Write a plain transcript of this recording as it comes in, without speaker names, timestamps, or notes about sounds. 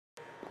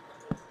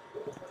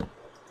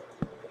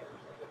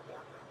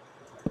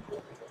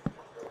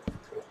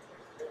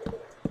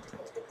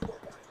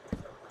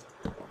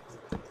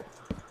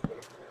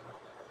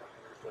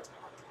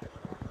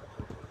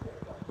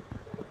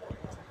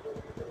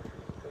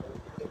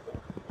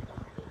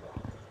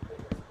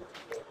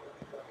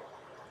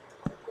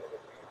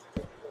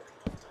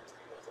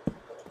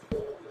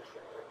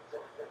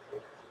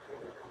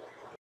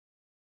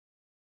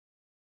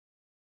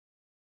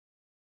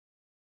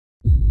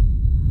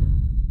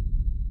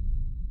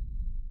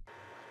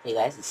Hey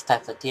guys, it's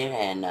TyFlect here,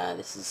 and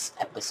this is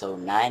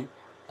episode 9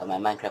 of my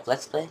Minecraft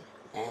Let's Play,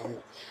 and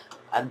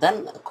I've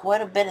done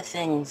quite a bit of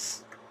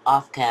things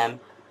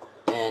off-cam,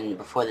 and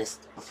before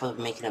the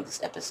making of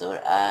this episode,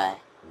 I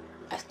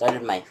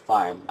started my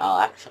farm.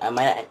 I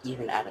might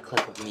even add a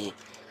clip of me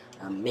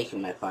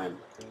making my farm.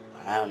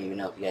 I don't even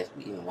know if you guys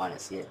even want to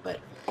see it, but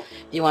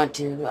if you want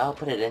to, I'll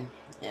put it in.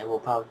 It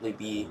will probably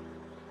be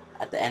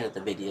at the end of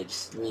the video,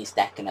 just me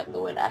stacking up the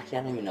wood. Actually,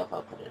 I don't even know if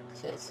I'll put it,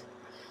 because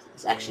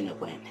there's actually no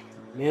point.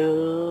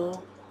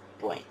 No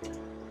point.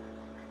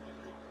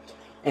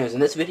 Anyways,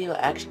 in this video, I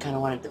actually kind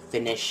of wanted to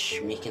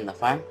finish making the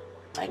farm.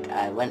 Like,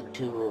 I went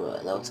to,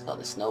 that was called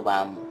the snow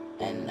biome,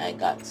 and I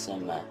got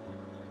some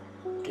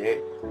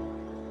dirt.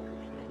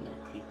 No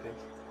creepers.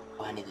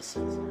 Oh, I need the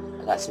seeds.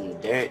 I got some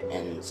dirt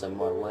and some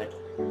more wood.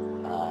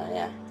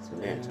 Yeah, some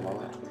dirt and some more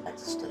wood.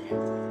 That's still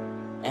here.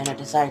 And I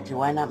decided to,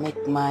 why not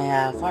make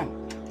my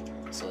farm?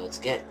 So let's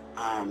get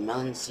our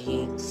melon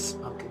seeds,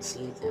 pumpkin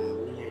seeds,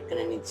 and we are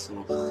gonna need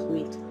some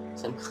wheat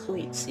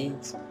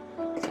seeds.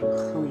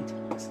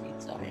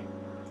 Alright.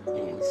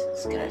 Anyways,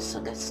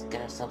 let's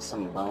get ourselves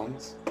some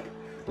bones.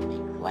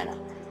 Why not?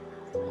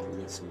 We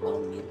need some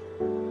bone meal.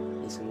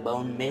 Need some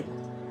bone meal,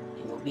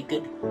 and we'll be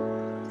good.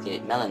 Let's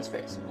get melons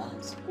first.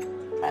 Melons.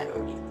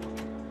 Priority.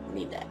 We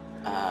need that.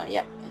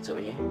 Yeah, it's over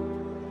here.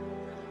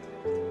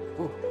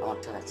 Ooh, I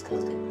want to kill that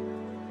skeleton.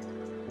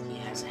 He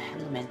has a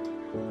helmet.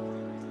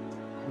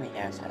 How many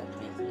arrows have I?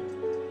 23.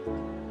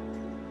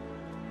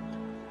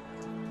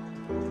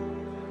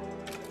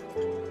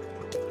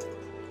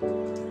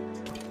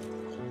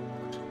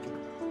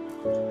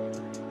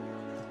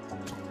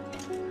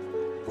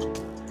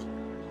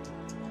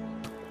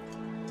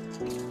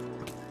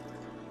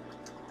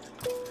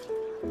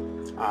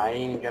 I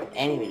didn't even drop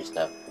any major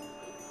stuff.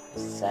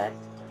 Sad.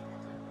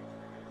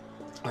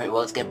 Alright, well,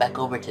 let's get back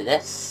over to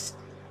this.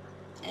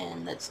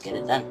 And let's get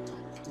it done.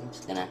 I'm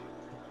just gonna...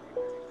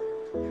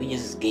 Who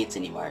uses gates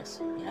anymore?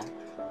 You know?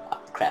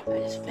 Oh crap, I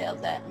just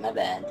failed that. My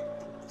bad.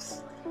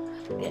 Oops.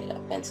 Okay, I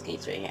got fence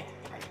gates right here.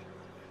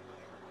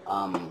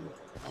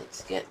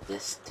 Let's get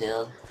this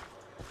tilled.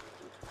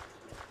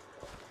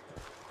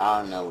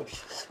 I don't know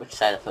which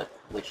side I put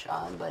which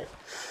on, but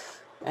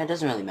it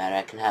doesn't really matter.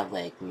 I can have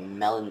like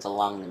melons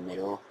along the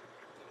middle.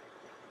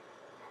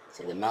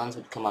 See, the melons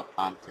would come up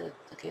onto.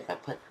 Okay, if I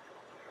put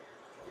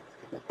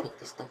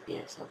this stuff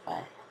here, so if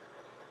I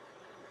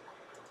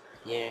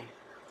here,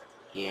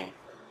 here,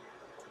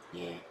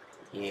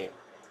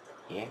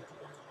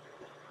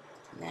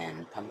 and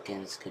then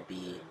pumpkins could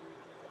be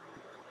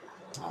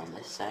on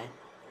this side,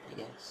 I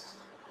guess.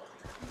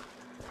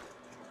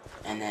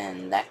 And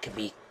then that could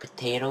be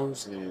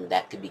potatoes, and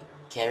that could be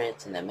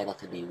carrots, and the middle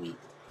could be wheat.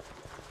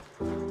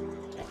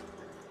 Okay.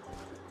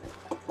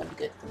 That'd be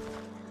good.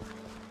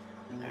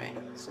 Alright,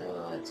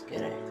 so let's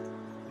get it.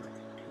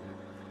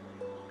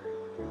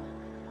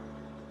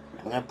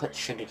 I'm gonna put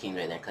sugarcane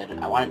right there, because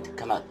I want it to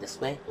come out this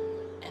way,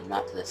 and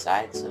not to the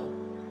side, so...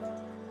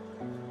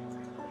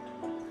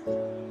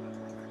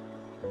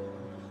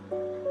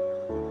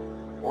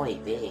 Oy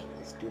vey,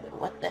 let's do that.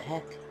 What the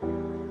heck?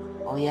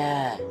 Oh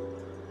yeah!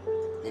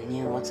 The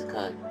new, what's it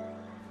called?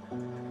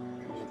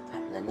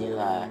 The new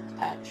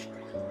patch.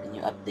 The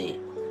new update.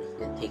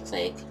 It takes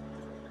like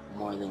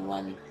more than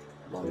one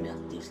bone meal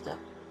to do stuff.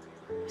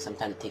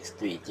 Sometimes it takes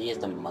 3. 3 is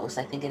the most,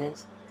 I think it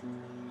is.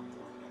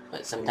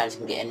 But sometimes you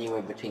can get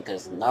anywhere between,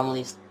 because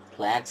normally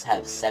plants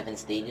have 7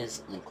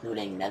 stages,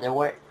 including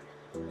netherwort.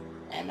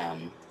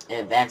 And it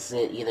advances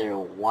it either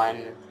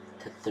 1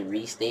 to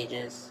 3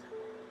 stages,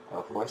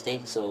 or 4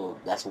 stages, so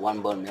that's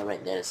 1 bone meal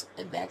right there that's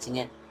advancing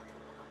it.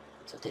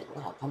 So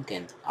wow,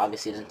 pumpkin.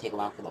 Obviously it doesn't take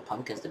long for the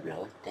pumpkins to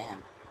grow.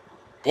 Damn.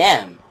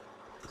 Damn!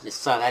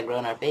 Just saw that grow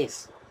in our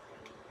face.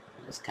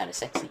 It's kind of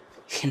sexy,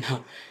 you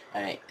know?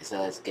 Alright,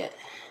 so let's get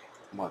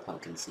more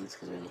pumpkin seeds,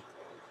 because we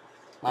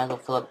might as well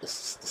fill up the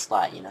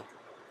slot, you know?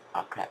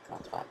 Oh crap,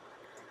 wrong spot.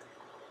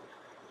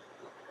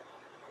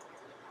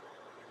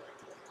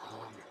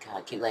 Oh my god,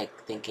 I keep like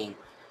thinking,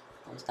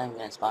 oh, it's not even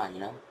gonna spawn,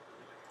 you know?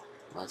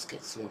 Well, let's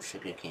get some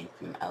sugarcane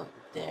from out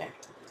there.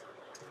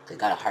 I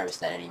gotta harvest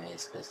that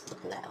anyways, because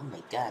look at that. Oh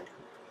my god.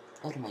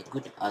 Oh my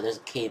goodness. Oh, there's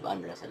a cave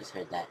under us. I just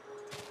heard that.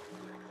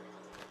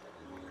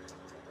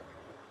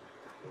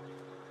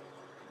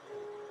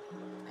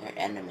 They're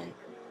endermen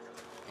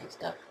and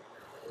stuff.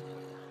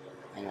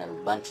 And a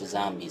bunch of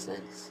zombies.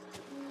 That's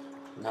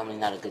normally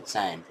not a good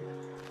sign.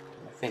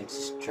 My frames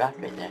just dropped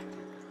right there.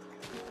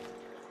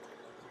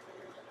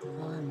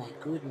 Oh my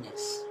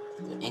goodness.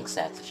 The ink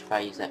sacks. I should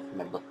probably use that for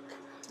my book.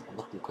 A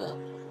book and quill.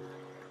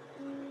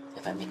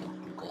 If I make a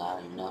book and quill, I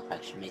don't even know if I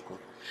should make one.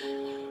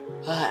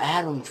 I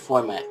had one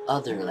before my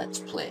other Let's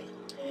Play.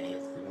 If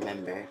I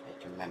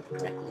can remember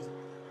correctly.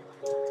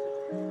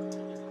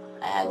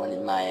 I had one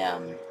in my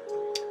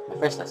my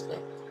first Let's Play.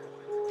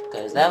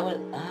 Because that was, I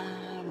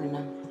don't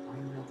know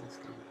if it's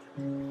good.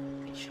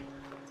 Okay,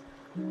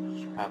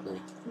 should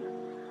probably,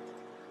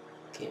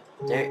 okay,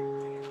 dirt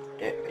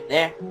right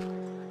there,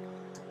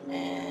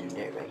 and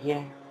dirt right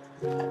here.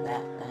 Got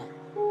that.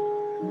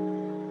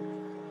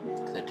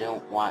 Because I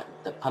don't want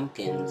the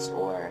pumpkins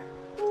or...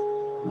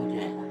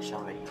 Okay,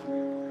 shell right here.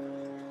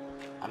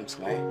 I'm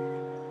smart.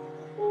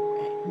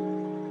 Right.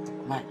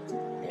 Come on.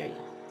 There you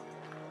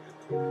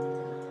go.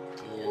 2,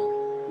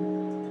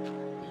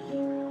 3,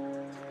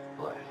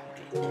 4.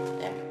 Okay,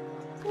 there.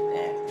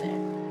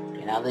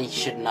 Okay, now they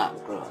should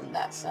not grow on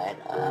that side.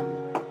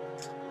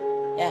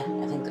 Yeah,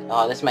 I think that,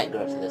 oh, this might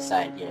grow to this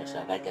side here, so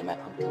I gotta get my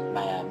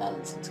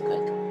melon seeds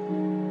quick.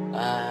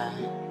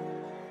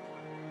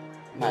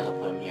 Might as well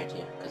put them here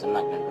too, because I'm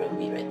not gonna grow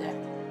wheat right there.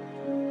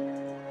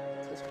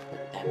 So let's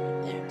put that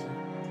right there too.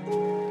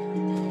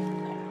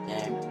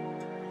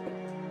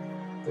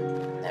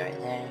 That right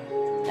there.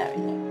 That right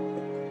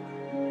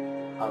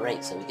there.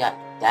 Alright, so we got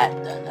that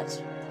done.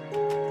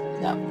 We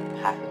got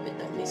half of it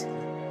done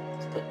basically.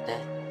 Let's put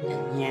that in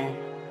here.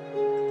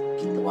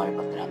 Keep the water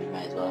bucket on, we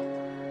might as well.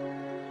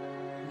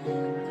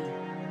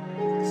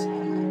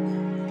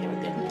 Okay,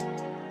 we're good.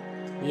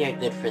 We are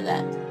good for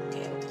that.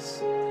 Okay, we'll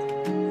just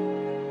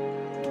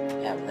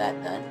have that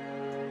done.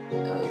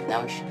 So now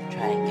we should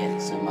try and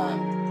get some,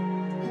 okay,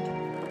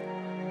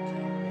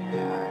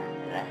 where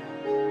did I have?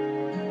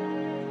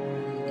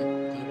 Get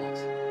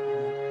potatoes.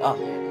 Oh,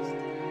 there it is.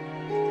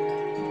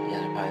 You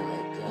guys are probably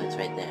like, oh, it's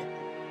right there.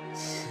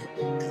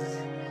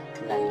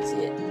 Could not even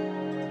see it.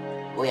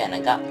 Oh yeah, and I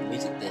got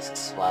music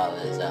discs while I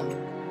was,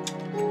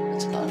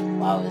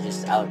 while I was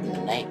just out in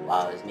the night,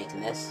 while I was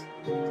making this.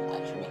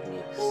 Actually making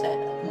a set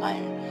of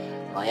iron.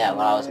 Oh yeah,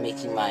 while I was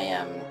making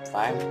my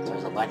farm, there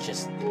was a bunch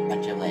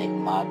of like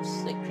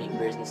mobs, like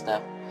creepers and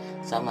stuff.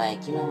 So I'm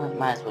like, you know what?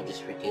 Might as well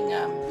just freaking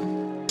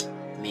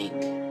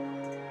make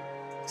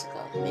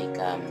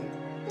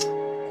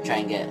try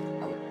and get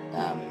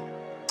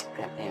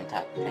crap, can't even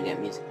talk. Try and get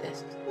music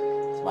discs.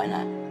 So why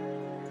not? Oh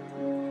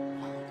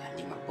my god, I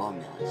need more bone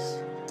millers.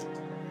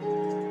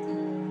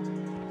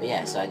 But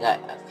yeah, so I got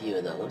a few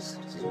of those,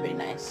 which is pretty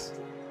nice.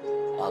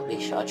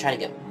 I'll try to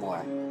get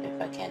more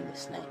if I can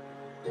this night.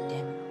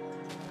 Damn it.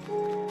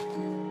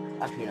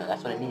 Actually, no,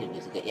 that's what I needed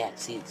to get, yeah,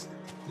 seeds.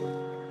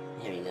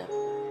 There we go.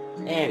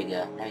 There we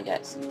go. Now we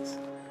got seeds.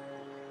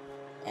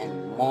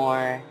 And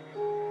more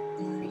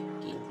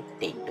freaking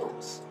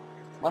potatoes.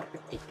 More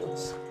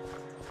potatoes.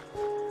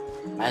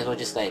 Might as well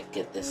just, like,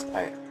 get this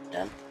part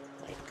done.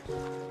 Like,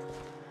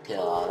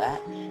 kill all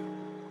that. 1,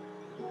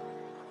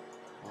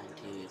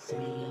 2, 3.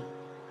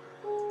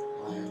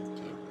 1,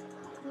 2,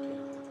 1, 2.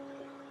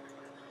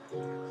 Oh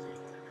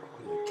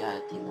my god, I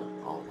think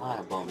a lot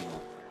of bone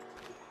meal.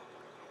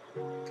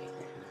 Okay,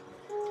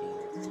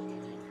 1,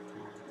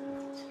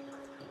 2,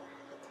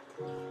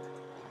 3.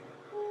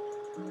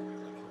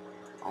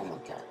 Oh my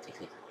god, it takes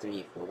like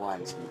 3 for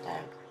 1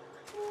 sometimes.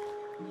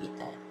 Eat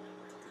that.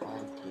 1,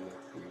 2,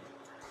 3,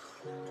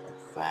 4,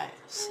 5,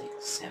 6,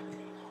 7.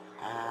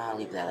 I'll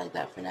leave that like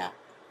that for now.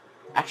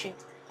 Actually,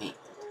 wait.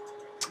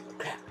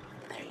 Crap.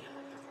 There you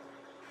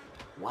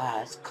go.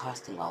 Wow, it's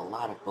costing a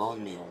lot of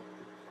bone meal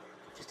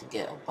just to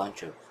get a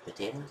bunch of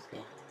potatoes.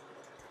 Yeah.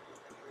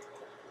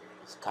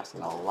 It's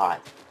costing a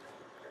lot.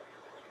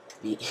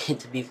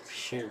 To be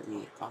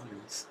surely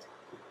honest,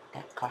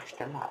 that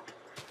cost a lot.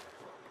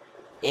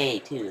 Yay,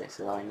 2, that's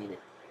all I needed.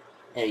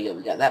 There you go,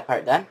 we got that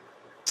part done.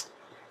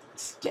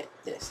 Let's get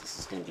this. This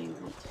is gonna be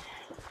wheat.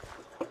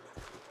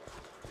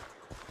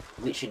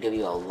 Wheat should give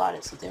you a lot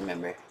of seeds. I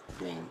remember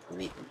doing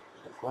wheat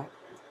before.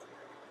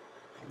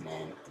 And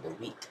then the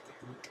wheat.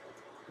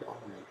 Oh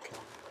my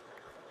god.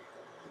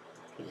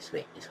 Okay, just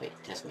wait.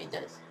 Trust me, it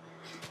does.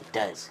 It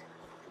does.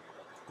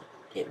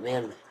 It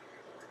will.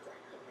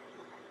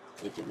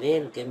 It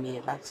will give me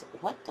a box.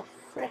 What the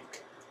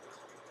frick?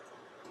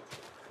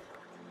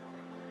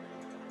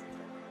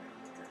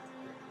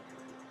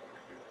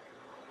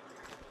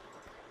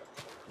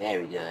 There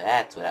we go.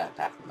 That's what I'm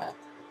talking about.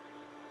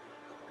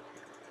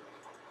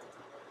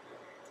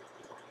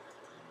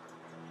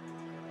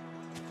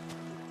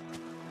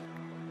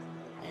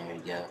 There we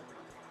go.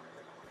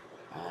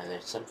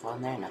 There's some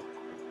fun there now.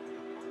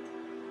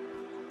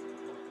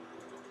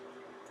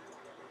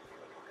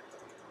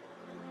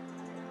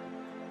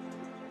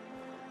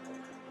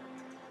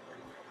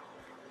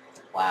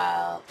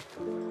 Wow.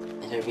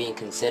 If they're being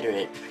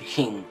considerate,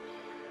 freaking,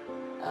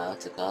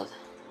 what's it called?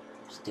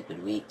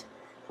 Stupid wheat.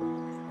 Okay,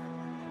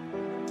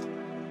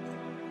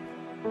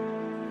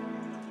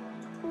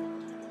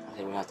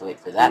 we're gonna have to wait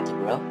for that to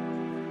grow.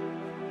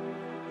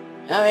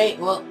 Alright,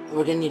 well,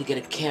 we're gonna need to get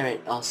a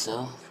carrot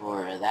also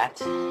for that.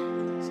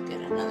 Let's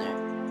get another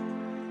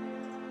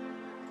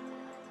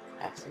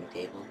crafting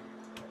table.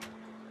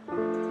 Put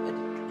it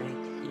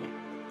right here.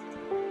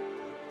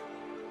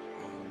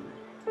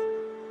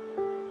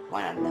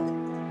 Why not another?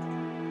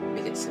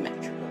 Make it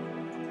symmetrical.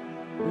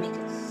 Make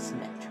it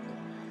symmetrical.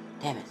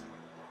 Damn it.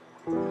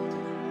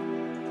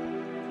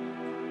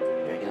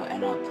 There we go,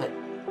 and I'll put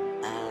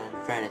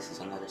furnaces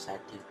on the other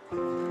side too.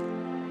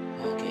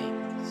 Okay,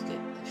 let's get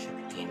the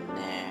sugarcane in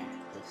there.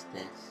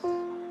 This.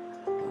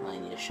 Don't really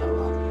need a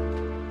shovel.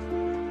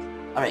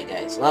 Alright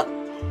guys, well,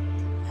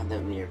 now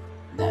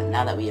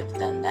that we have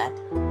done that,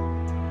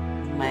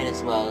 we might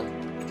as well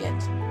get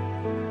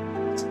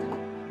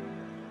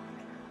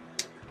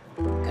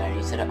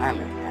set of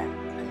armor.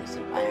 I need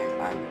some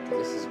iron armor.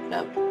 This is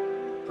about to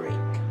break.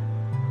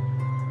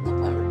 No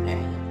point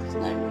repairing it because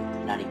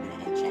not even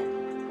an enchant.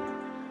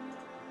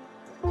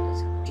 So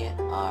let's get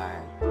our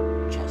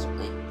chest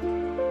plate,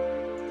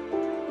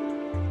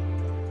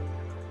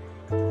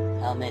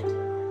 helmet,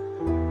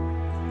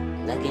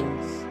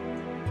 leggings,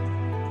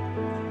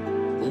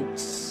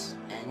 boots,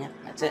 and yeah,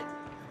 that's it.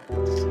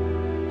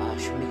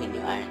 Should we make a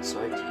new iron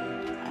sword too?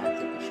 I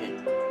think we should.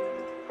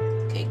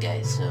 Okay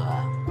guys, so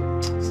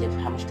see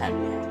how much time do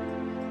we have?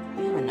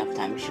 We have enough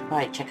time. We should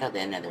probably check out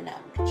the Nether now.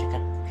 We should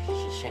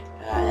check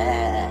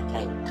can't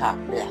even talk.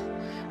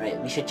 Alright,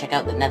 we should check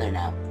out the Nether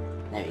now.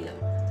 There you go.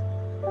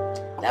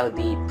 That would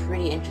be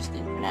pretty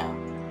interesting for now.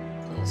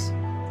 Because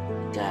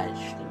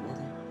gosh, the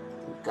Nether,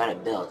 we've got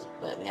it built,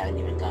 but we haven't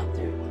even gone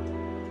through.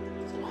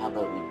 So how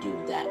about we do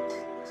that?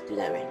 Let's do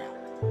that right now.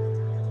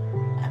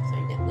 After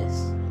I get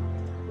this.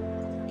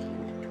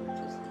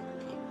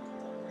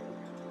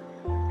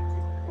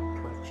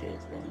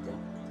 There we go.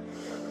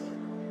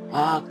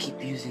 I'll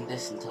keep using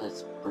this until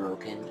it's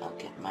broken. I'll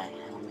get my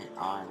helmet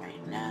on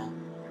right now.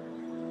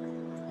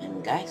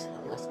 And guys,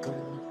 let's go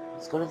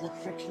to the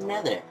freaking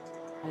Nether.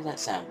 How does that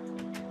sound?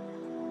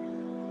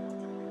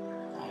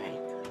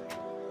 Alright.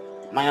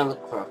 I'm not gonna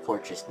look for a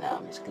fortress now.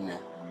 I'm just gonna,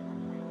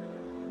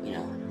 you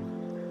know,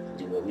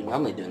 do what we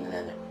normally do in the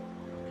Nether.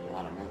 Okay,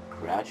 I don't know,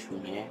 crouch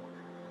from here.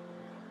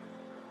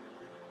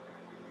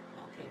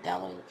 Okay,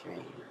 download the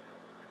terrain.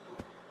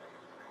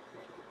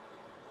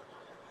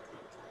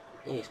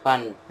 Yeah, you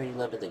spawned pretty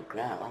low to the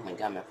ground. Oh my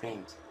god, my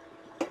frames.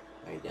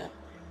 There you go.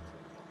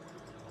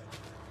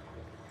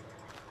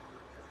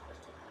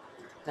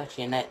 It's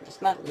actually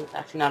it's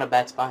actually not a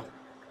bad spawn.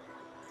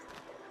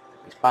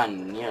 We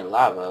spawn near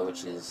lava,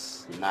 which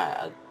is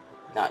not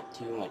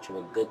too much of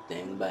a good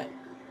thing, but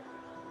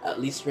at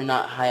least we're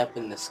not high up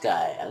in the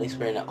sky. At least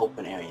we're in an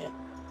open area.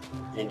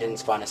 And it didn't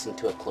spawn us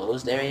into a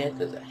closed area,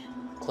 because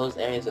closed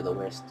areas are the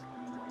worst.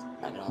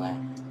 Not gonna lie.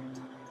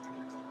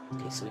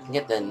 Okay, so we can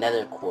get the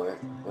Nether core,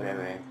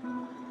 whatever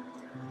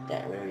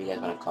you guys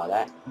want to call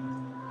that.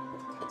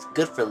 It's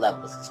good for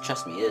levels.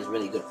 Trust me, it is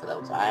really good for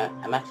levels.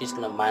 I'm actually just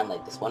gonna mine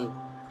like this one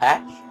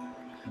patch.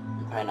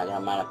 I'm probably not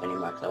gonna mine up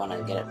anymore because I want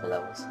to get it for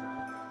levels.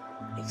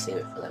 Like save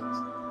it for levels.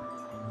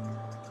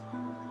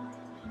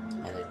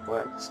 Nether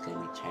core is gonna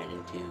be turned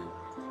into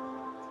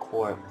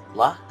core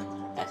block.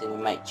 I think we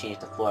might change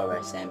the floor of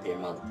our sand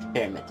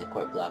pyramid to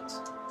core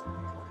blocks,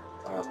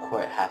 or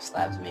core half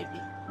slabs maybe.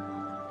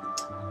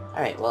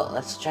 Alright, well,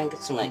 let's try and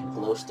get some, like,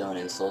 glowstone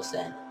and soul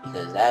sand,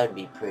 because that would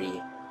be pretty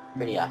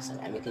awesome.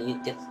 I mean, can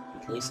you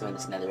use some of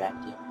this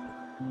netherrack, too?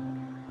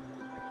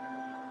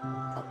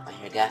 Oh, I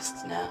hear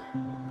ghasts now.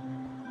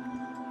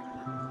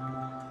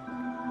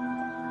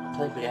 I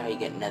totally forgot how you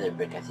get nether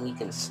brick. I think you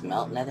can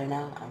smelt nether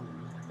now?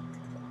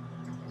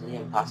 Is it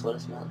even possible to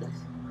smelt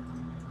this?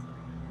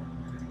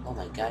 Oh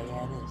my god,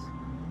 yeah, it is.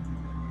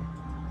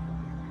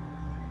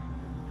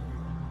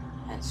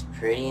 That's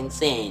pretty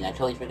insane. I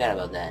totally forgot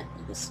about that.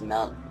 You can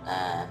smelt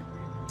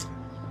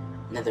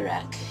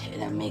netherrack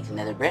and then make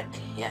nether brick.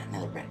 Yeah,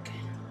 nether brick.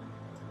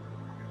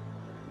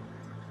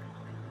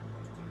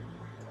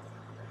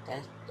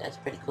 That's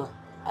pretty cool.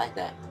 I like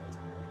that.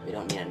 We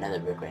don't need a nether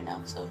brick right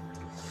now, so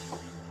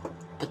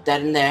put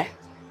that in there.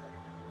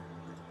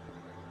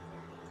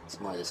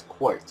 Some more of this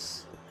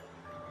quartz.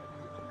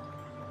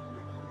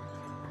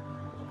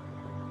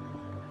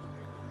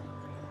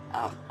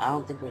 I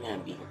don't think we're gonna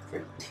be here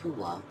for too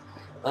long.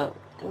 But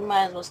we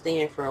might as well stay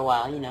here for a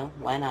while, you know,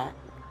 why not?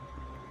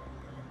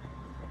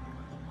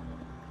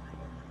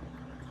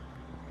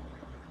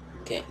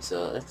 Okay,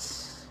 so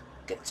let's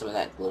get some of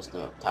that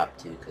glowstone up top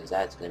too, because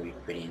that's going to be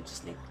pretty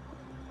interesting.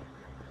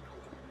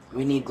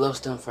 We need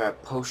glowstone for our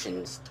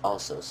potions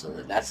also, so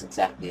that's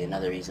exactly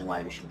another reason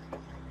why we should,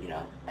 you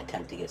know,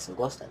 attempt to get some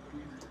glowstone.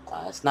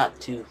 It's not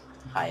too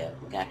high up.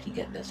 We can actually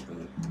get this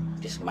from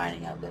just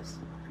mining out this.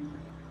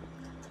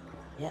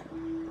 Yeah.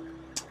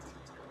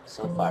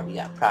 So far we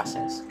got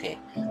process. Okay,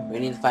 we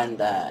need to find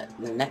the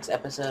next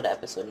episode,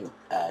 episode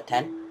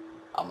 10.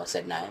 Almost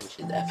said 9, which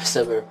is the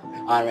episode we're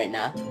on right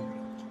now.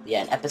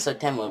 Yeah, in episode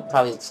 10 we'll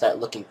probably start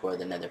looking for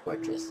the Nether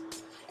fortress.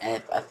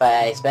 And if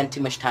I spend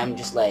too much time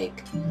just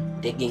like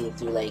digging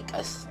through like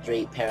a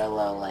straight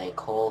parallel like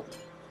hole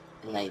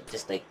and like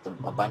just like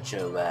a bunch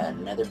of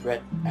nether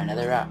brick or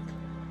nether rock,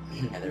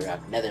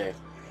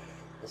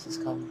 what's this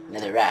called?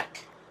 Nether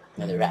rack,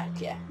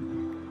 yeah.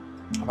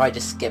 I'll probably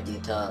just skip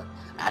until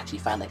I actually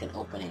find like an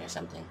opening or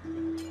something,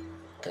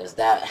 because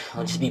that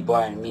will just be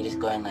boring, me just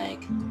going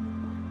like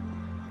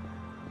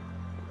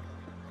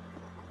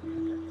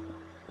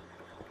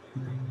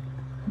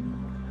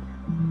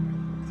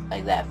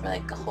that for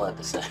like a whole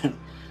episode.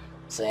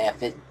 So yeah,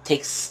 if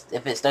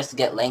it starts to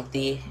get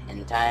lengthy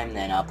in time,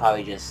 then I'll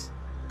probably just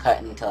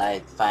cut until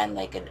I find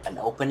like an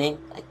opening,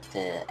 like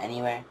to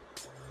anywhere.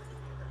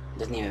 It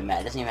doesn't even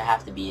matter. It doesn't even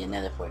have to be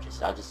another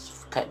fortress. I'll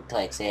just cut until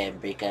like say I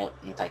break out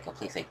into like a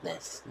place like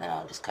this. Then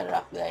I'll just cut it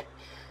off and be like,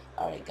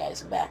 alright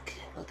guys, I'm back.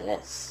 Look at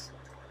this.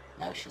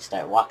 Now we should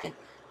start walking.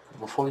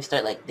 before we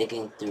start like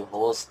digging through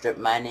holes, strip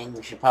mining,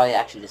 we should probably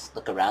actually just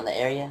look around the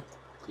area.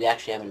 We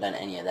actually haven't done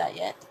any of that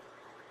yet.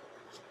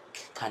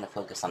 Kind of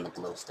focus on the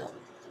glowstone.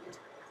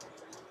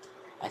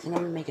 I think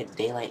I'm gonna make a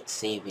daylight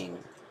saving,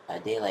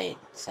 daylight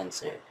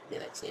sensor,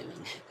 daylight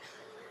saving.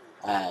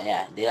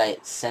 Yeah,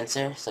 daylight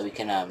sensor, so we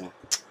can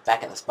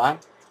back at the spawn,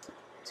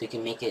 so we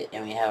can make it,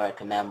 and we have our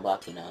command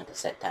block, you know, to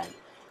set time.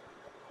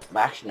 But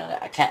actually, no,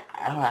 I can't.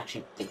 I don't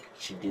actually think we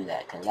should do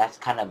that, because that's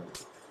kind of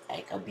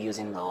like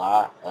abusing the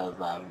law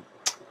of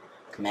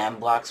command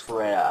blocks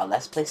for a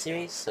Let's Play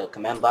series. So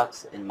command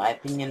blocks, in my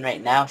opinion,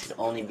 right now should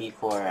only be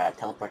for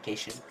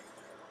teleportation.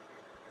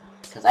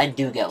 Because I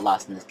do get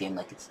lost in this game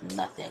like it's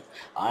nothing.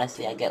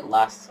 Honestly, I get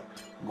lost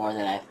more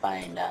than I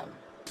find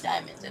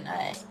diamonds, and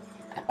I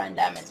find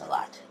diamonds a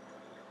lot.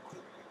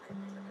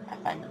 I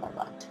find them a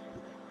lot.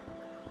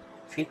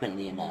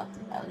 Frequently enough,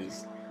 at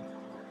least.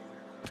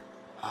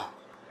 Oh,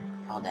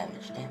 all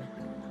damage, damn it.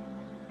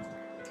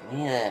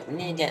 Okay, we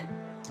need to get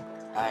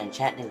our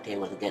enchanting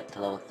table to get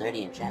to level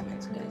 30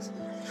 enchantments, guys.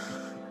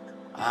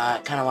 I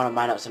kind of want to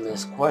mine up some of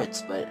this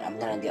quartz, but I'm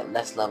gonna get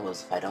less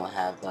levels if I don't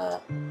have,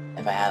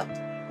 if I have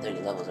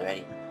 30 levels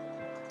already.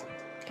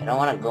 Okay, I don't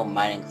want to go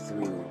mining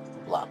through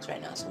blocks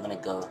right now, so I'm gonna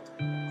go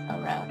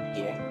around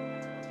here.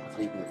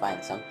 Hopefully we can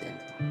find something.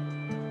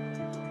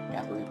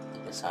 Yeah, we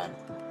put this on.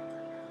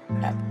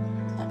 Crap,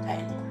 not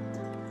tiny.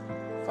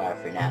 Far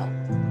for now.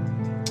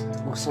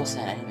 Oh, soul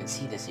sand, I didn't even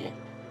see this here.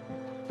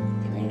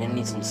 Okay, we're gonna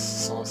need some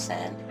soul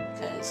sand,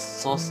 because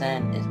soul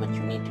sand is what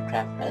you need to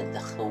craft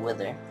the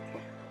wither.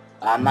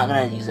 I'm not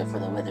gonna use it for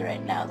the wither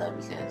right now though,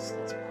 because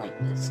it's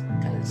pointless,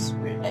 because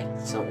we're like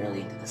so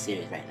early into the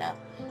series right now.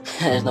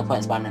 There's no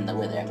point spawning the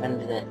wither. I'm gonna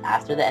do that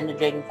after the ender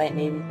dragon fight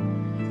maybe?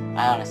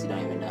 I honestly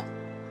don't even know.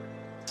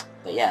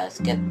 But yeah, let's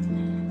get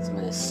some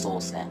of this soul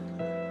sand.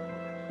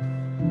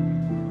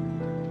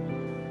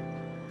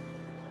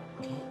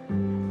 Okay.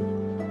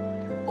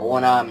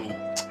 On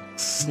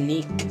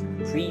sneak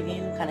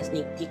preview, kind of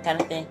sneak peek kind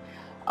of thing,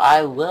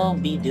 I will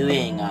be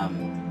doing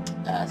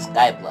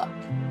skyblock.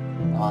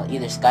 Well,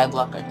 either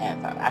skyblock or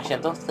ant farm. Actually, I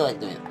don't feel like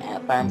doing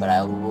ant farm, but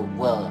I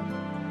will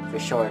for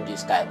sure do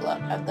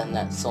skyblock. I've done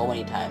that so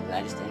many times, and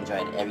I just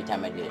enjoy it every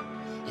time I do it,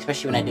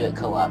 especially when I do it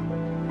co-op.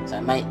 So I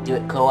might do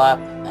it co-op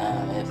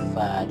if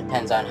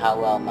depends on how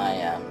well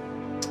my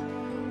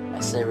my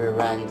server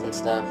runs and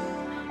stuff,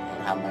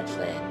 and how much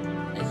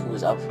like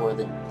who's up for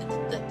the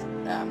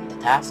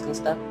task and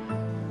stuff,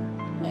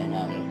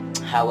 and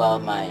how well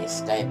my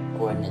Skype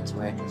coordinates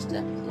work and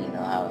stuff. You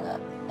know how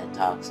that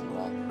talks and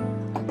well.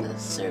 The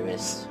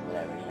service,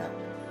 whatever, you know,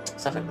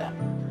 stuff like that.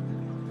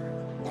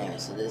 Anyway,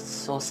 so this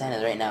soul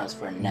sand right now is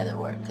for nether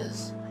wart,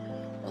 because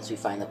once we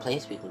find the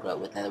place, we can grow it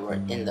with nether wart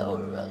in the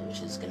overworld,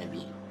 which is going to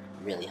be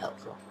really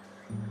helpful.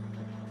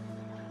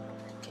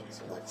 Okay,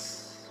 so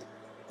let's...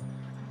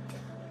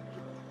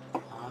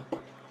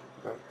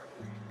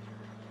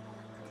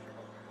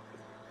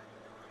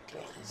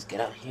 Okay, let's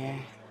get up here.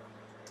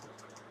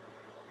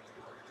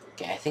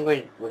 Okay, I think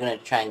we're going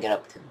to try and get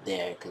up to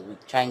there, because we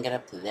try and get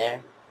up to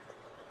there,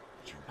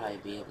 should probably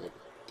be able to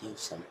do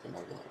something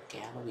over there. Okay,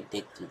 how do we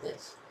dig through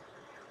this?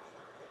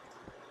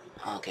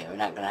 Okay, we're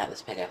not gonna have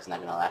this pickaxe,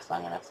 not gonna last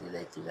long enough to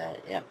dig through that.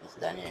 Yep, it's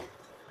done here.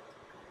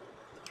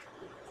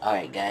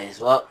 Alright guys,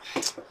 well,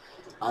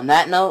 on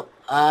that note,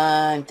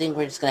 I think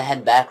we're just gonna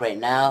head back right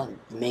now,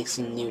 make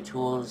some new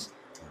tools,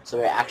 so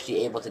we're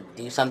actually able to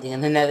do something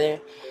in the nether.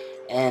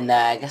 And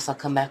I guess I'll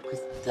come back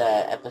with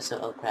the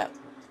episode. Oh crap.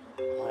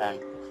 Hold on,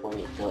 before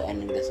we go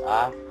ending this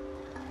off.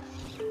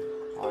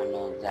 I wanna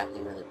know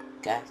exactly where the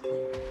gas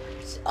thing.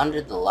 It's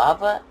under the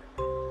lava?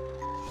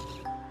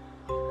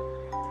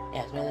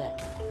 Yeah, it's right there.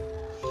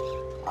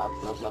 Oh, I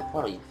broke my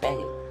portal, you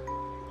faggot.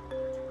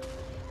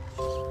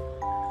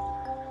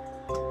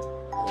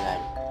 Oh god,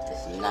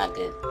 this is not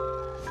good.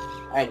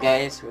 Alright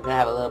guys, we're gonna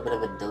have a little bit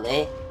of a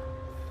delay.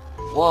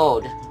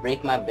 Whoa, just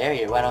break my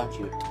barrier, why don't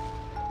you?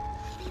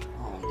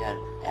 Oh my god.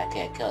 Yeah,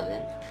 okay, I killed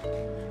it.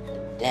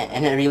 Damn,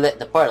 and it relit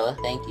the portal,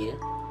 thank you.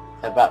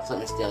 If I brought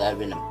flint and steel, that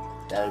would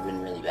have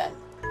been really bad.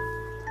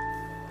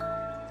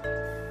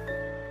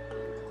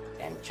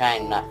 I'm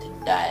trying not to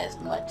die as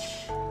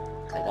much,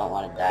 because I don't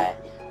want to die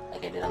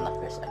like I did on the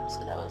first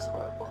episode. That was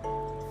horrible.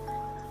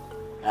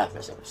 Not the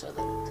first episode,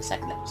 the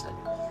second episode.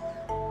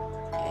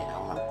 Okay, I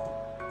want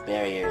to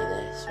barrier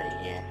this right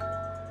here.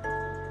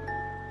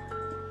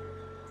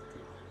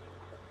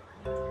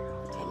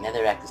 Okay,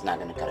 netherrack is not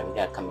going to cut it. We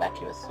got to come back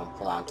here with some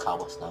full-on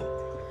cobblestone.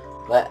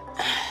 But,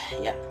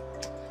 yeah.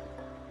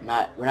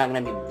 We're not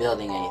going to be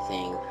building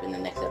anything in the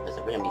next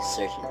episode. We're going to be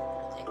searching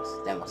things.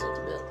 Then we'll start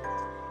to build.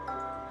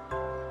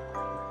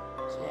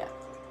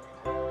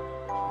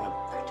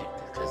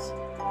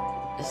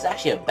 This is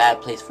actually a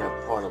bad place for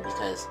a portal,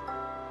 because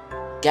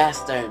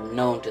ghasts are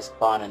known to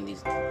spawn in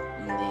these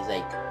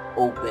like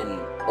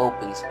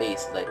open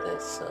spaces like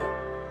this, so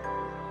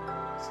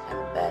it's kind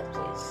of a bad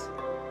place.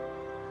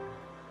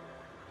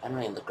 I don't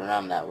really look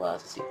around that well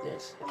to see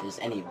if there's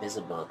any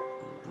visible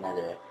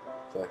nether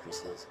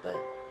fortresses, but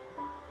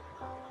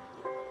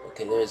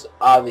Okay, there's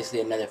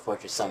obviously another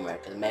fortress somewhere,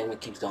 because magma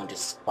cubes don't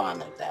just spawn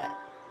like that.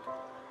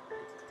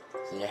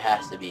 So there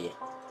has to be.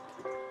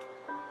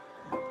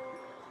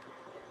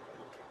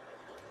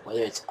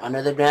 Whether it's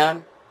under the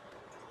ground,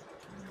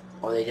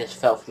 or they just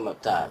fell from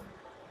up top.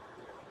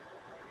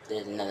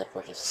 There's another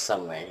fortress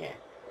somewhere in here.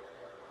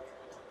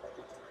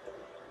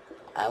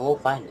 I will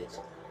find it.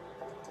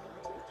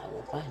 I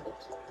will find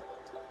it.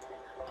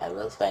 I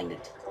will find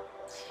it.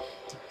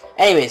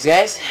 Anyways,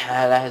 guys,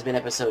 that has been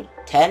episode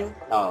 10.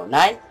 Oh,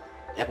 9.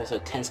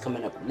 Episode 10 is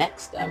coming up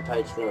next. I'm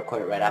probably just going to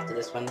record it right after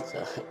this one, so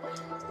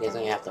you guys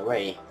don't even have to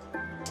worry.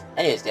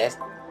 Anyways, guys,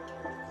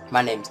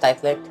 my name is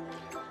TyFlect,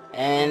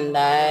 and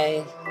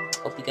I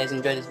hope you guys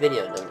enjoyed this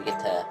video. Don't forget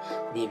to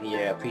leave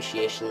your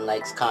appreciation,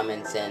 likes,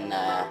 comments, and,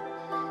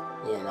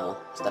 you know,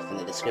 stuff in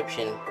the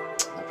description.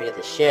 Don't forget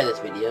to share this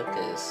video,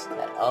 because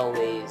that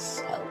always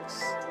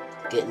helps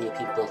get new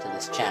people to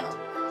this channel.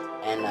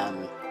 And,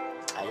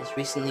 I just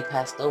recently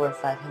passed over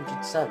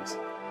 500 subs.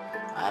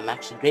 I'm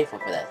actually grateful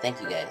for that.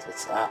 Thank you guys.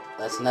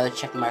 That's another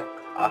check mark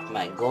off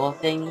my goal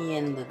thingy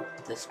in the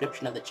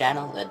description of the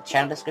channel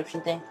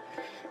description thing.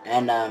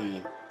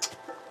 And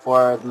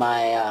for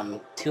my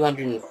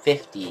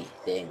 250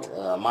 thing,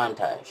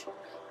 montage,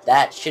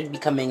 that should be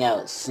coming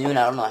out soon.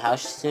 I don't know how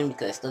soon,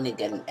 because I still need to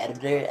get an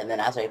editor, and then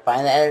after I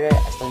find the editor,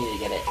 I still need to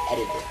get it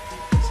edited.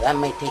 So that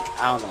might take,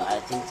 I don't know, I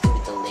think it's gonna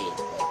be delayed,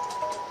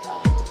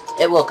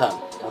 but it will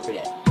come. Don't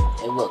forget,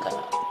 it will come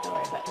out. Don't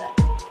worry about that.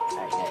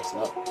 Alright guys,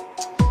 well,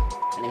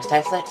 my name is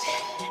TyFlect,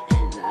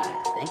 and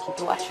thank you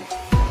for watching.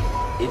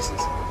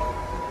 Deuces.